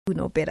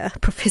know better,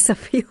 Professor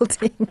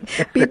Fielding.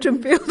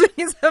 BURTRAM Fielding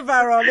is a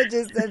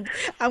virologist, and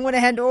I'm going to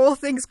hand all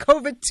things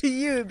COVID to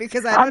you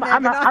because I don't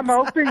have an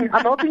answer.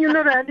 I'm hoping you're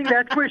not handing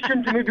that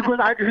question to me because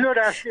I do not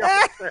have the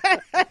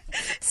answer.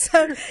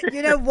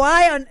 So,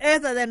 why on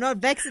earth are they not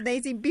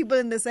vaccinating people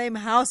in the same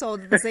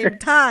household at the same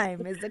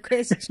time is the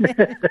question.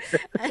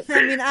 I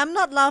mean, I'm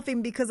not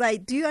laughing because I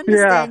do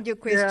understand your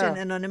question,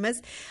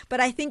 Anonymous, but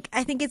I think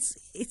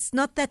it's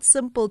not that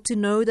simple to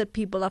know that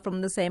people are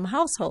from the same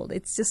household.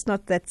 It's just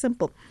not that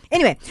simple.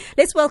 Anyway,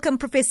 let's welcome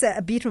Professor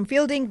BURTRAM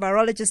Fielding,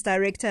 Virologist,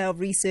 Director of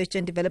Research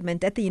and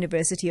Development at the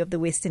University of the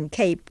Western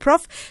Cape.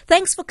 Prof,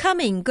 thanks for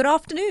coming. Good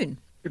afternoon.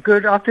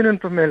 Good afternoon,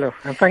 Pamela,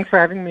 and thanks for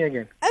having me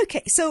again.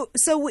 Okay, so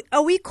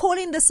are we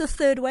calling this a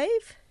third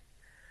wave?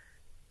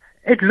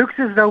 It looks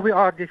as though we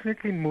are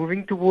definitely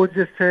moving towards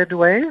a third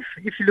wave.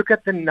 If you look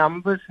at the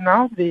numbers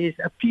now, there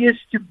appears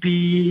to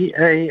be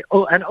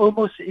an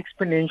almost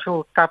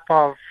exponential type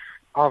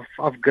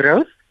of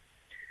growth.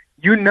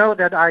 You know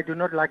that I do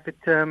not like the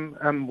term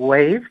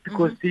wave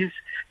because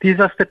these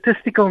are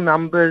statistical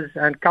numbers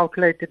and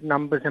calculated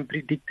numbers and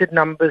predicted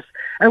numbers,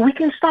 and we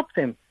can stop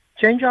them,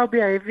 change our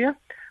behavior,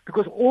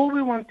 because all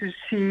we want to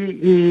see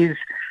is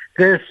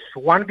this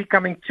 1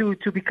 becoming 2,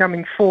 2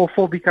 becoming 4,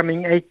 4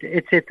 becoming 8,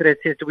 etc.,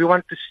 etc. We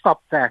want to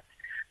stop that.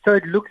 So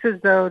it looks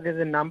as though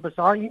the numbers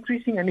are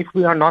increasing, and if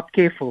we are not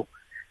careful,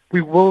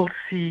 we will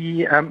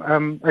see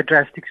a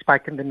drastic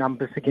spike in the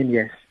numbers again,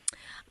 yes.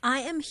 I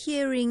am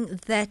hearing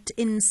that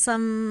in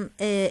some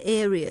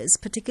areas,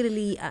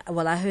 particularly,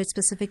 I heard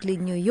specifically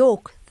in New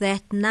York,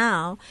 that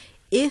now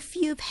if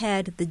you've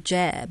had the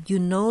jab, you're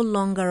no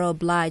longer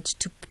obliged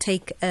to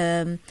take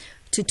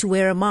to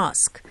wear a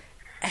mask.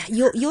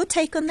 Your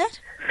take on that?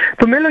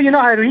 Pamela,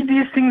 I read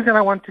these things and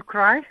I want to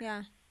cry.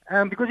 Yeah.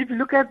 Because if you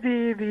look at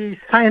the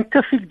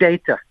scientific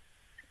data,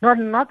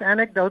 not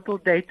anecdotal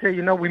data,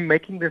 we're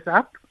making this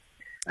up.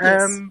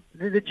 Yes.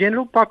 The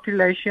general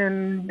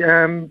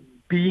population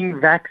being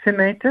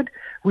vaccinated,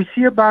 we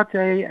see about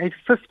a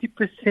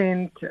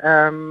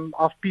 50%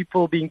 of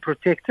people being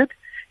protected.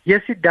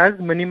 Yes, it does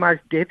minimize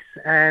deaths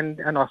and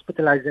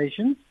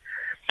hospitalizations.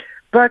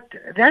 But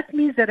that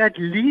means that at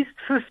least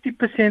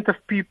 50% of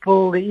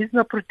people, there is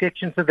no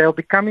protection, so they'll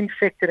become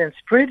infected and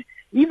spread.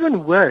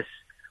 Even worse,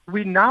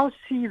 we now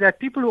see that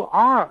people who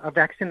are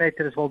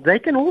vaccinated as well, they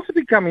can also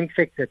become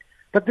infected.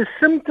 But the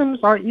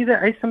symptoms are either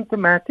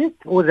asymptomatic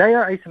or they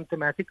are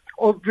asymptomatic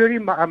or very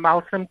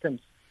mild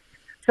symptoms.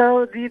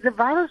 So the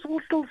virus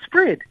will still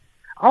spread.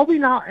 Are we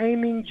now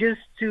aiming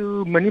just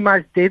to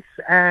minimize deaths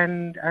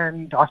and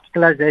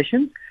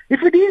hospitalizations?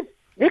 If it is,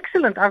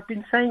 excellent, I've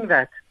been saying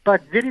that,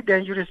 but very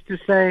dangerous to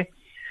say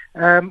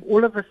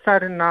all of a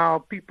sudden now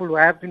people who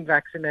have been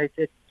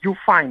vaccinated, you're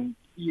fine.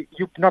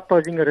 You're not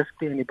posing a risk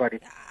to anybody.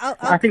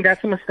 I think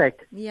that's a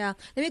mistake. Yeah.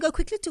 Let me go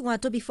quickly to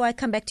Ngwato before I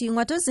come back to you.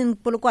 Ngwato's in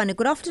Polokwane.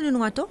 Good afternoon,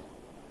 Ngwato.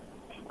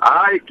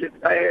 Hi,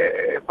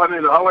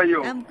 Pamela. How are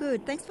you? I'm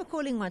good. Thanks for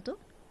calling, Ngwato.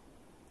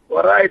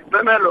 All right,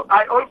 Pamela.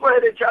 I also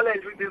had a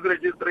challenge with this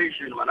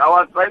registration, man. I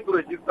was trying to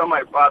register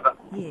my father.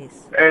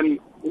 Yes. And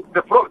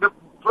the problem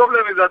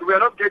is that we are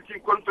not getting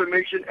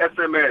confirmation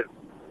SMS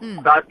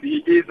that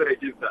he is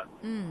registered.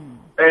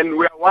 And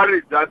we are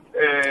worried that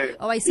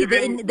I see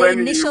the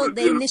initial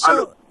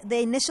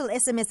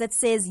SMS that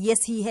says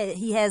yes,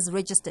 he has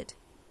registered.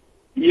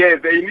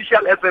 Yes, the initial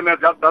SMS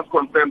does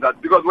confirm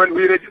that, because when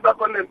we register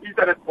on an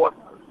internet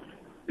portal,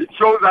 it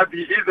shows that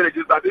he is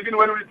registered. Even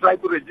when we try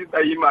to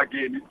register him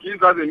again, it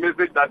gives us a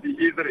message that he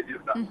is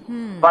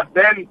registered. But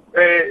then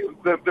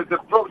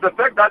the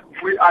fact that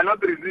we are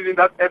not receiving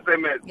that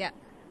SMS,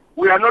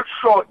 we are not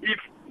sure if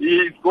he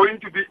is going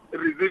to be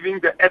receiving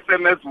the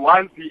SMS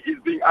once he is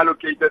being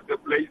allocated the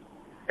place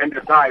and the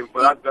time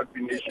for that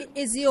vaccination.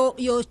 Is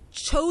your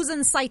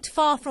chosen site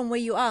far from where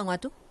you are,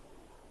 Ngwato?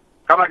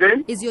 Come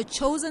again? Is your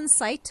chosen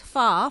site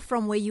far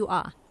from where you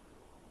are?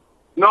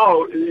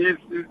 No, he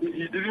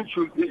didn't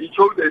choose. He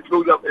chose a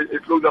closer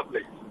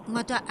place.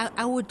 Ngwato,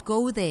 I would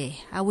go there.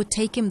 I would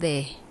take him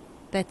there.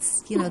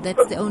 That's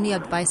the only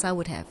advice I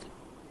would have.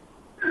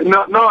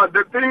 No.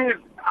 The thing is,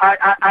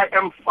 I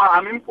am far.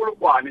 I'm in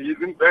Polokwane.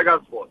 He's in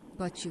Vegasford.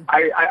 Got you.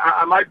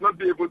 I might not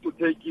be able to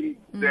take him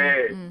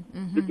there.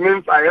 It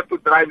means I have to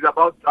drive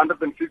about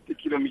 150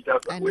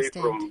 kilometers away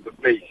from the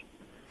place.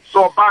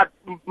 So, but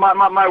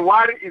my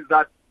worry is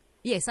that.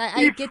 Yes,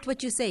 I get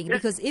what you're saying,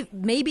 because if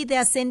maybe they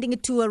are sending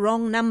it to a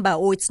wrong number,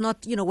 or it's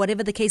not,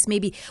 whatever the case may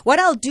be. What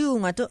I'll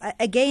do,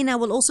 again, I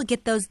will also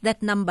get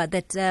that number,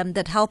 that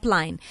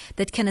helpline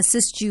that can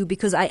assist you,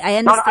 because I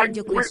understand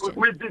your question.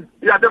 We did.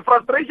 Yeah, the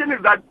frustration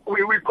is that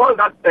we call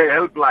that a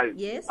helpline.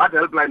 Yes. That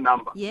helpline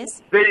number.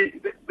 Yes. They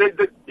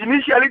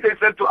initially they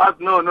said to us,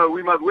 no,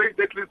 we must wait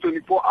at least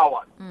 24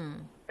 hours.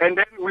 And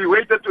then we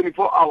waited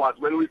 24 hours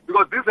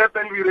because this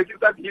happened. We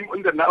registered him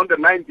on the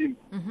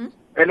 19th.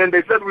 And then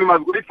they said we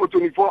must wait for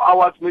 24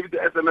 hours, maybe the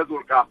SMS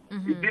will come.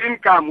 It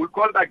didn't come. We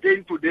called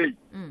again today.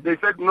 They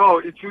said no,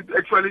 it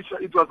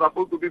was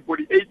supposed to be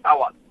 48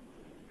 hours.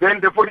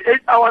 Then the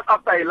 48 hours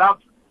after I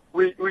left,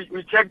 we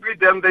checked with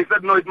them. They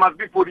said no, it must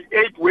be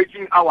 48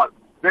 waking hours.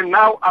 Then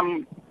now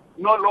I'm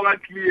no longer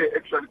clear,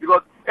 actually,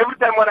 because every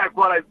time when I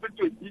call, I speak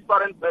to a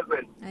different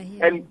person.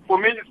 And for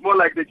me, it's more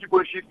like they keep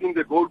on shifting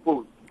the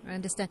goalposts. I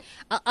understand.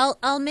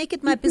 I'll make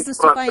it my business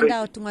to find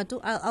out, Tungatu.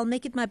 I'll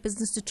make it my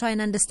business to try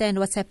and understand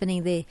what's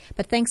happening there.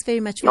 But thanks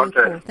very much for your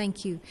call.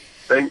 Thank you.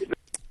 Thank you.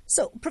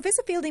 So,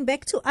 Professor Fielding,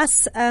 back to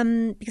us,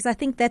 because I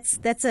think that's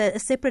a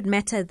separate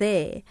matter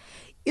there.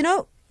 You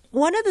know,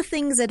 one of the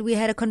things that we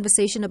had a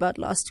conversation about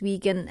last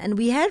week, and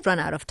we had run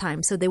out of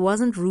time, so there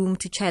wasn't room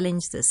to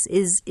challenge this,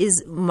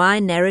 is my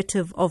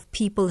narrative of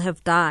people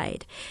have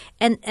died.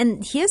 And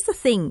here's the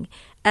thing,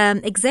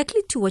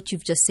 exactly to what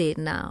you've just said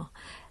now.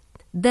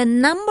 The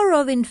number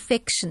of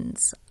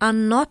infections are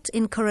not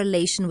in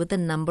correlation with the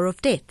number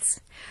of deaths.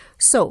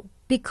 So,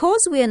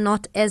 because we are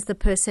not, as the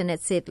person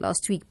had said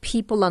last week,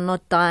 people are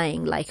not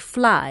dying like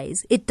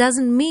flies, it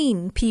doesn't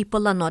mean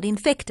people are not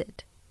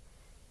infected.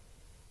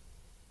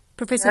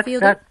 Professor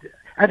Fielding?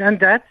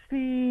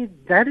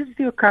 That is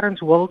the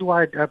occurrence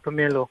worldwide,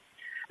 Pamelo.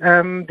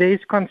 There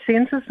is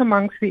consensus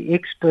amongst the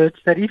experts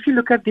that if you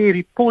look at the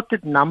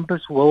reported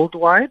numbers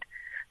worldwide,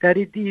 that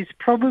it is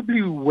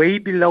probably way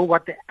below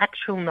what the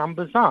actual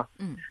numbers are.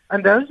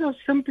 And those are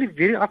simply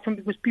very often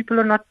because people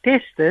are not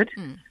tested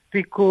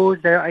because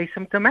they're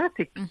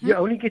asymptomatic. You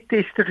only get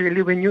tested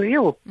really when you're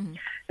ill.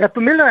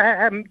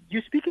 Pamela,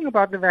 you're speaking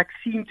about the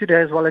vaccine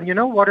today as well. And you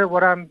know what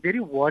I'm very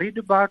worried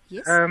about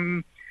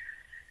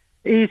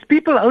is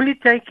people only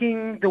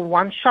taking the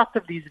one shot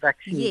of these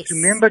vaccines. Yes.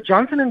 Remember,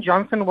 Johnson &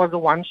 Johnson was a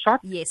one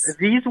shot. Yes.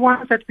 These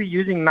ones that we're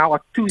using now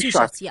are two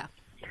shots. Yeah.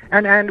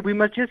 And we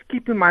must just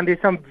keep in mind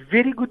there's some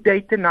very good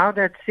data now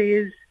that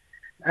says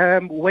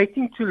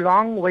waiting too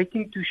long,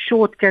 waiting too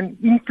short can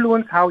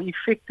influence how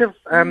effective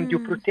you're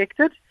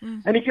protected.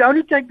 And if you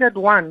only take that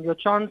one, your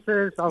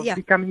chances of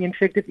becoming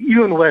infected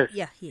even worse.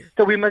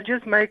 So we must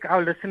just make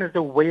our listeners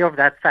aware of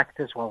that fact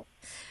as well.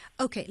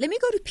 Okay, let me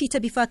go to Peter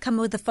before I come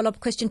with a follow-up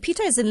question.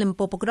 Peter is in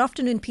Limpopo. Good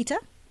afternoon, Peter.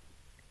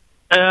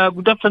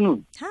 Good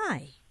afternoon.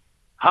 Hi.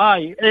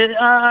 Hi.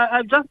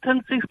 I just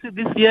turned 60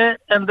 this year,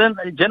 and then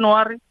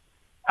January.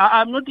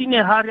 I'm not in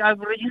a hurry. I've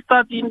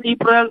registered in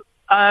April.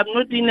 I'm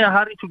not in a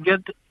hurry to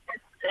get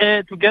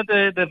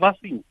the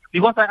vaccine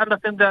because I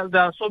understand that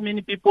there are so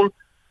many people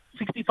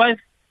 65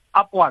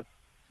 upwards.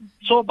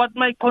 So, but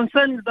my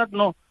concern is that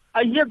no,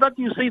 I hear that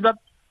you say that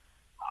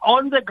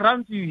on the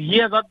ground you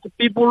hear that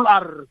people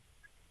are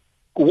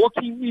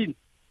walking in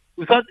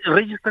without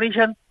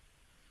registration,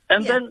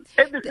 and then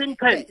at the same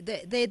time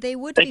they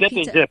would they be, get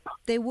Peter. a jab.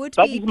 They would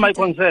that be, is my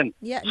Peter. concern.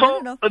 Yeah, so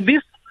no.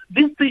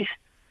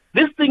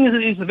 This thing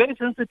is very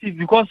sensitive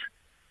because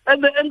at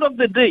the end of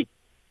the day,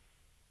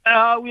 there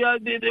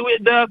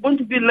are going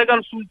to be legal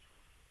suits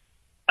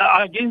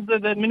against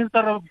the Minister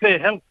of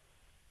Health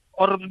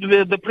or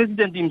the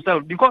President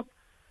himself because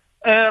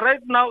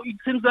right now it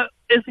seems that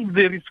as if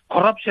there is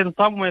corruption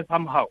somewhere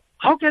somehow.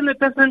 How can a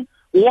person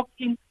walk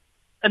in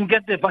and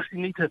get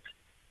vaccinated?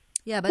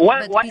 Yeah, but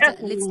Peter,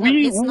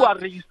 who are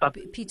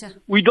registered, Peter,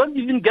 we don't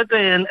even get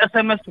an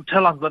SMS to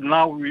tell us that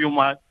now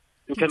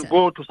you can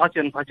go to such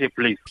and such a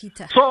place.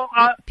 Peter. So,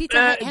 Peter,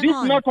 hang this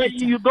on, matter,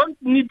 Peter. you don't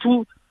need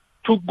to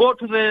go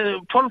to the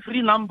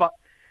toll-free number.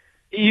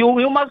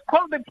 You must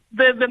call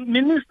the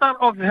Minister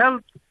of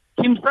Health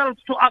himself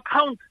to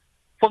account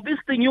for this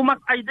thing. You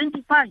must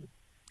identify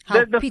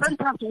the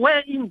centers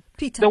wherein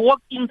the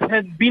walk-ins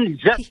have been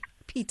jacked.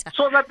 Peter.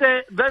 So that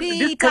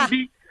this can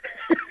be...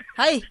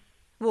 Hi.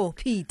 Whoa,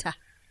 Peter.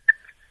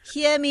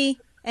 Hear me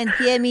and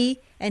hear me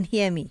and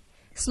hear me.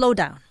 Slow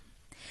down.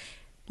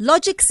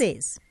 Logic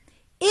says,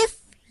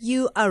 if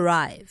you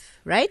arrive,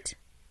 right,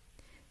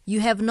 you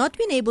have not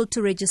been able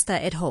to register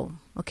at home,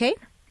 okay,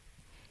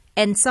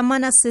 and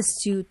someone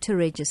assists you to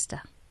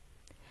register,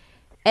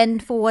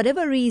 and for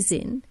whatever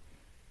reason,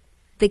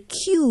 the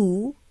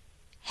queue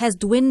has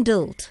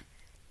dwindled,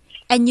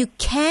 and you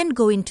can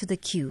go into the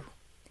queue,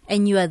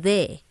 and you are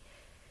there.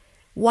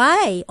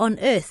 Why on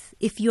earth,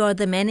 if you are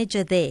the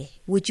manager there,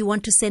 would you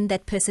want to send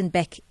that person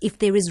back if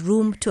there is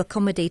room to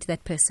accommodate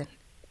that person?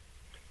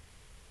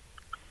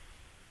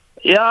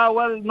 Yeah,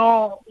 well,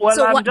 no. Well,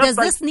 so does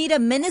this need a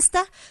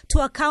minister to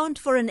account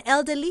for an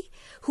elderly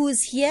who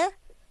is here,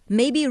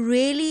 maybe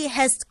really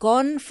has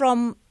gone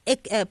from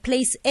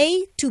place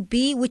A to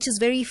B, which is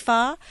very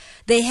far.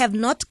 They have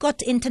not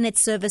got internet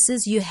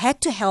services. You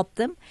had to help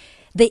them.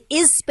 There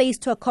is space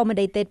to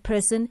accommodate that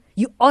person.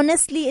 You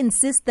honestly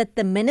insist that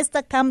the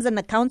minister comes and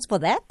accounts for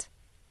that?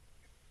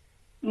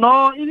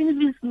 No,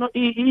 even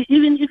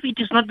if it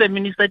is not the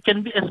minister, it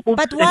can be a spokesperson.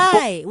 But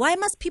why? Why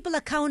must people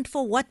account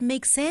for what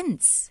makes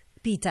sense,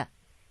 Peter?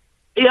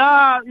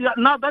 Yeah.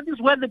 Now that is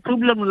where the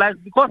problem lies.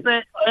 Because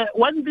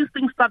when this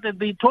thing started,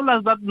 they told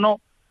us that no,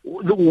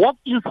 the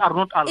walk-ins are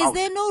not allowed. Is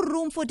there no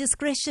room for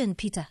discretion,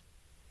 Peter?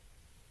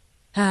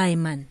 Hi,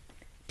 man.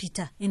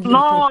 Peter.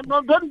 No,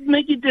 don't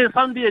make it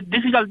sound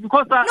difficult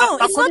because no,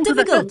 it's not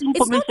difficult.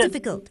 It's not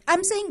difficult.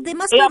 I'm saying there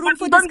must be room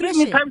for discretion. Don't give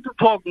me time to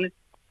talk.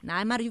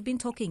 Nah, Amar, you've been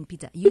talking,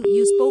 Peter.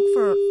 You spoke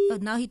for... Oh,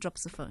 now he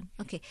drops the phone.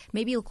 Okay,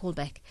 maybe he'll call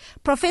back.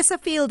 Professor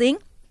Fielding.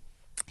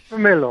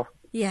 Melo.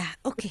 Yeah,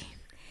 okay.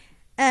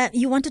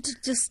 You wanted to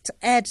just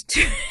add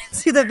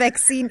to the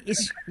vaccine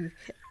issue.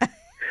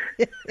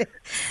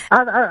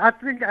 I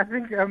think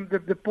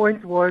the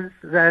point was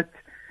that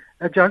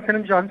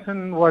Johnson &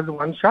 Johnson was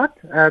one shot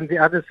and the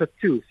others are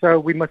two. So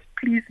we must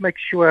please make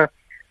sure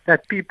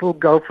that people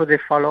go for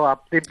their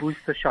follow-up, their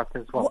booster shot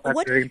as well.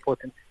 That's very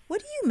important. What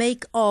do you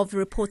make of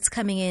reports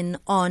coming in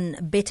on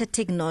better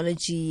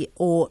technology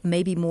or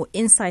maybe more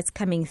insights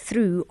coming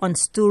through on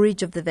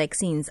storage of the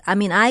vaccines? I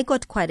mean, I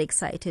got quite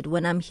excited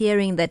when I'm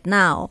hearing that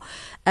now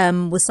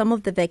with some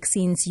of the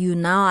vaccines, you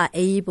now are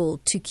able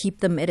to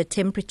keep them at a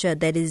temperature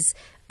that is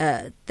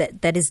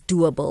that is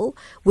doable,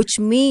 which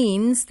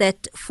means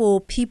that for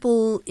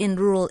people in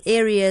rural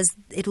areas,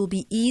 it will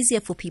be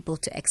easier for people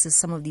to access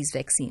some of these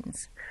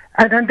vaccines.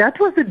 And that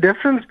was the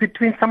difference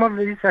between some of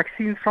these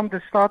vaccines from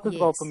the start as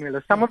well,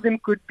 Camilla. Some of them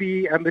could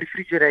be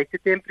refrigerated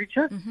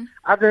temperature,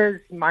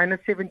 others minus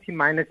 70,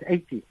 minus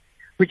 80,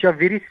 which are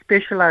very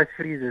specialized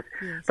freezers.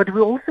 Yes. But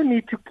we also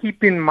need to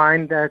keep in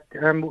mind that,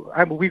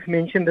 we've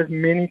mentioned this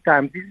many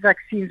times, these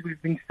vaccines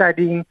we've been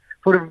studying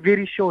for a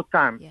very short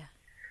time. Yeah.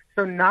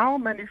 So now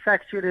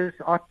manufacturers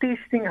are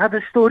testing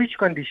other storage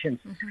conditions.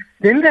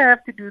 Then they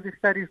have to do the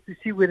studies to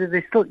see whether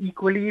they're still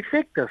equally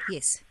effective.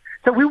 Yes.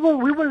 So we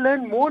will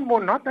learn more and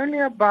more, not only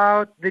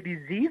about the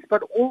disease,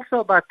 but also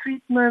about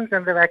treatments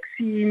and the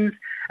vaccines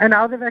and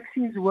how the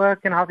vaccines work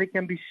and how they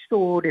can be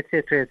stored,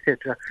 etc.,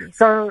 etc. Yes.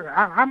 So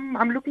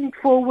I'm looking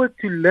forward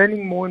to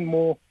learning more and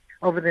more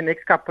over the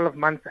next couple of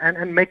months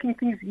and making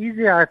things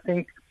easier, I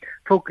think,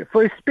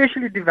 for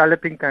especially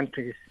developing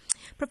countries.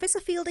 Professor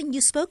Fielding, you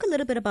spoke a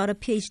little bit about a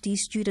PhD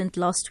student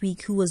last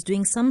week who was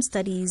doing some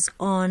studies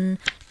on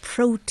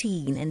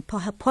protein and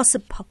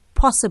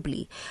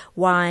possibly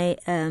why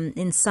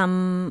in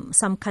some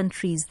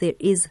countries there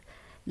is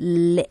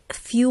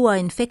fewer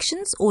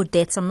infections or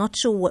deaths. I'm not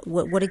sure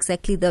what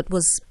exactly that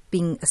was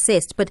being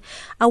assessed, but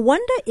I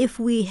wonder if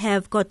we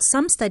have got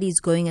some studies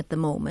going at the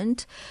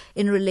moment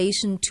in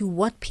relation to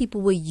what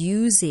people were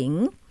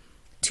using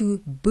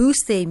to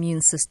boost their immune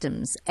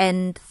systems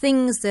and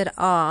things that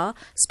are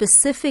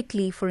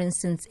specifically, for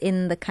instance,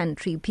 in the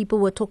country. People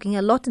were talking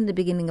a lot in the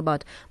beginning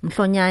about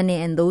mhlonyane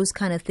and those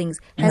kind of things.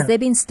 Has there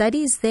been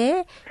studies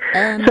there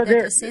that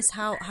assess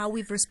how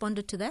we've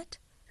responded to that?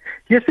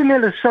 Yes,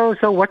 Emile.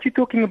 So what you're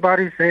talking about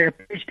is a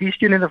PhD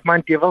student of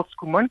mine, Deval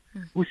Skuman,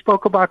 who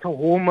spoke about a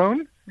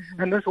hormone.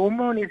 And this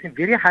hormone is in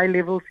very high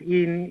levels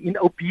in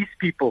obese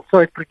people. So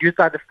it's produced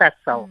by the fat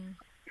cells.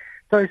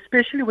 So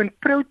especially when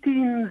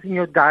proteins in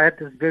your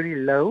diet is very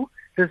low,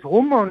 this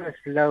hormone is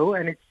low,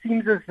 and it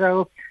seems as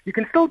though you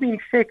can still be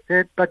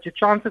infected, but your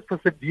chances for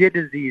severe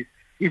disease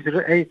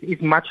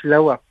is much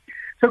lower.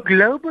 So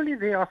globally,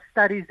 there are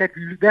studies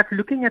that's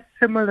looking at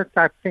similar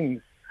type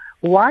things.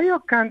 Why are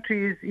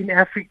countries in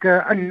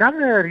Africa?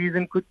 Another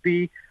reason could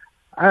be,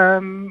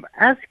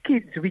 as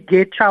kids, we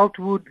get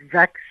childhood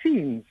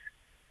vaccines.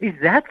 Is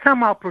that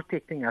somehow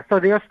protecting us? So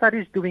there are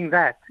studies doing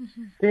that.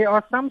 There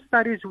are some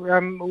studies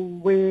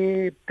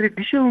where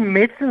traditional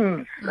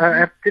medicines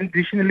have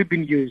traditionally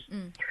been used.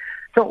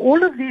 So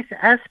all of these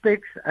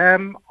aspects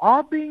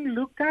are being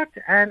looked at,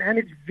 and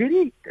it's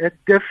very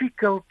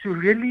difficult to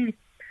really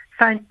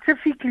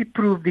scientifically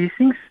prove these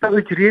things. So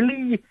it's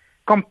really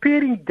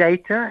comparing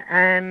data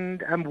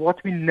and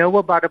what we know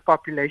about a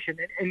population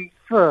and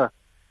infer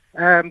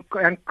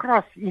and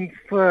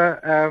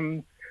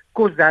cross-infer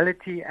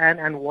causality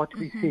and what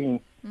we're seeing.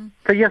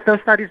 So yes,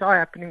 those studies are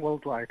happening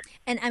worldwide.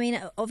 And I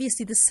mean,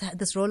 obviously this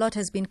rollout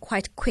has been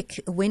quite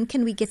quick. When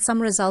can we get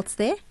some results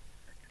there?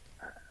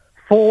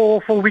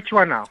 For which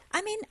one now?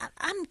 I mean,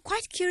 I'm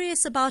quite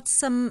curious about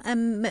some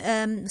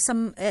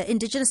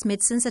indigenous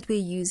medicines that we're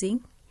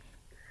using.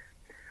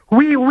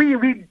 We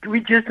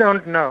just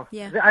don't know.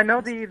 Yeah. I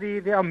know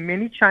there are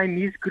many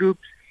Chinese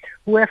groups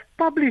who have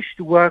published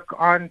work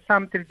on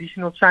some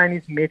traditional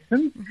Chinese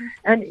medicines.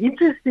 And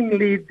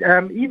interestingly,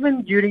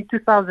 even during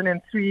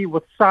 2003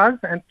 with SARS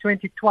and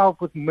 2012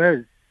 with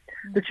MERS,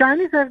 the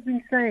Chinese have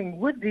been saying,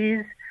 with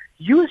these,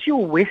 use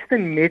your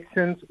Western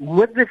medicines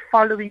with the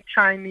following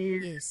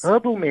Chinese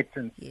herbal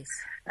medicines. Yes.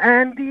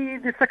 And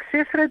the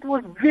success rate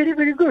was very,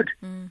 very good.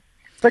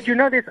 But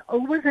there's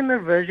always an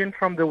aversion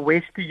from the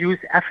West to use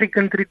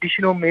African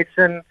traditional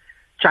medicine,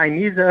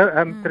 Chinese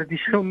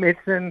traditional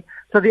medicine.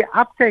 So the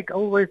uptake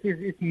always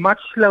is much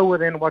slower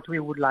than what we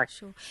would like.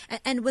 Sure.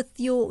 And with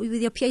your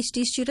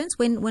PhD students,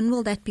 when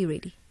will that be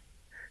ready?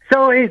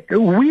 So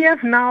we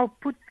have now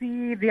put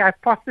the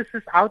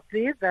hypothesis out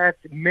there that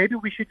maybe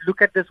we should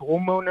look at this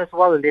hormone as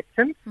well,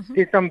 leptin.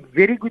 There's some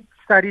very good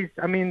studies,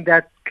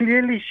 that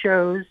clearly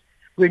shows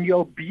when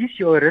you're obese,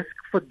 your risk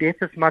for death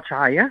is much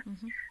higher,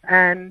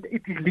 and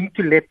it is linked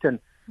to leptin.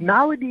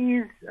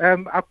 Nowadays,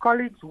 our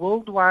colleagues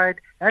worldwide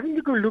having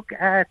to go look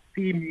at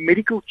the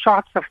medical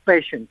charts of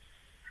patients.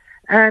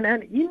 And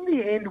in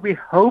the end, we're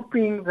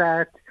hoping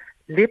that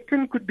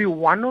leptin could be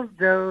one of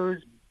those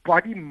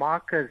body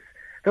markers,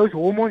 those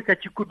hormones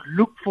that you could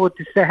look for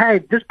to say, hey,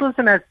 this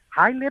person has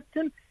high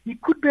leptin, he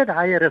could be at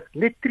higher risk.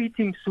 Let's treat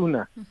him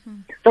sooner.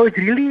 So it's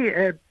really,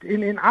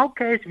 in our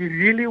case, we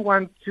really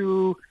want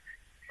to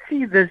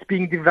see this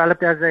being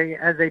developed as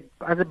a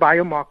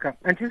biomarker.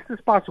 And just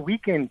this past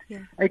weekend,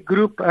 a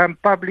group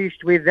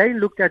published where they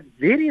looked at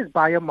various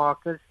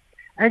biomarkers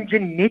and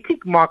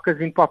genetic markers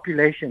in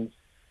populations.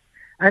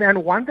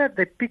 And one that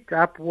they picked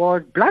up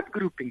was blood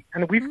grouping.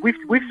 And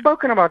we've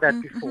spoken about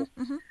that before.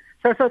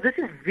 So this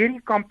is very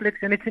complex,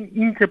 and it's an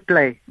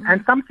interplay.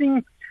 And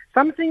something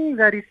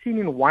that is seen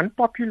in one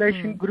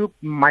population group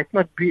might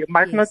not be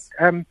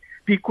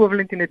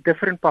equivalent in a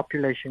different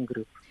population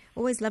group.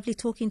 Always lovely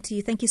talking to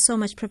you. Thank you so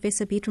much,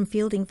 Professor BURTRAM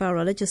FIELDIng,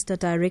 Virologist,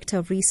 Director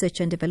of Research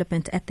and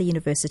Development at the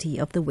University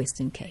of the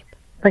Western Cape.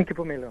 Thank you,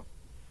 Pamela.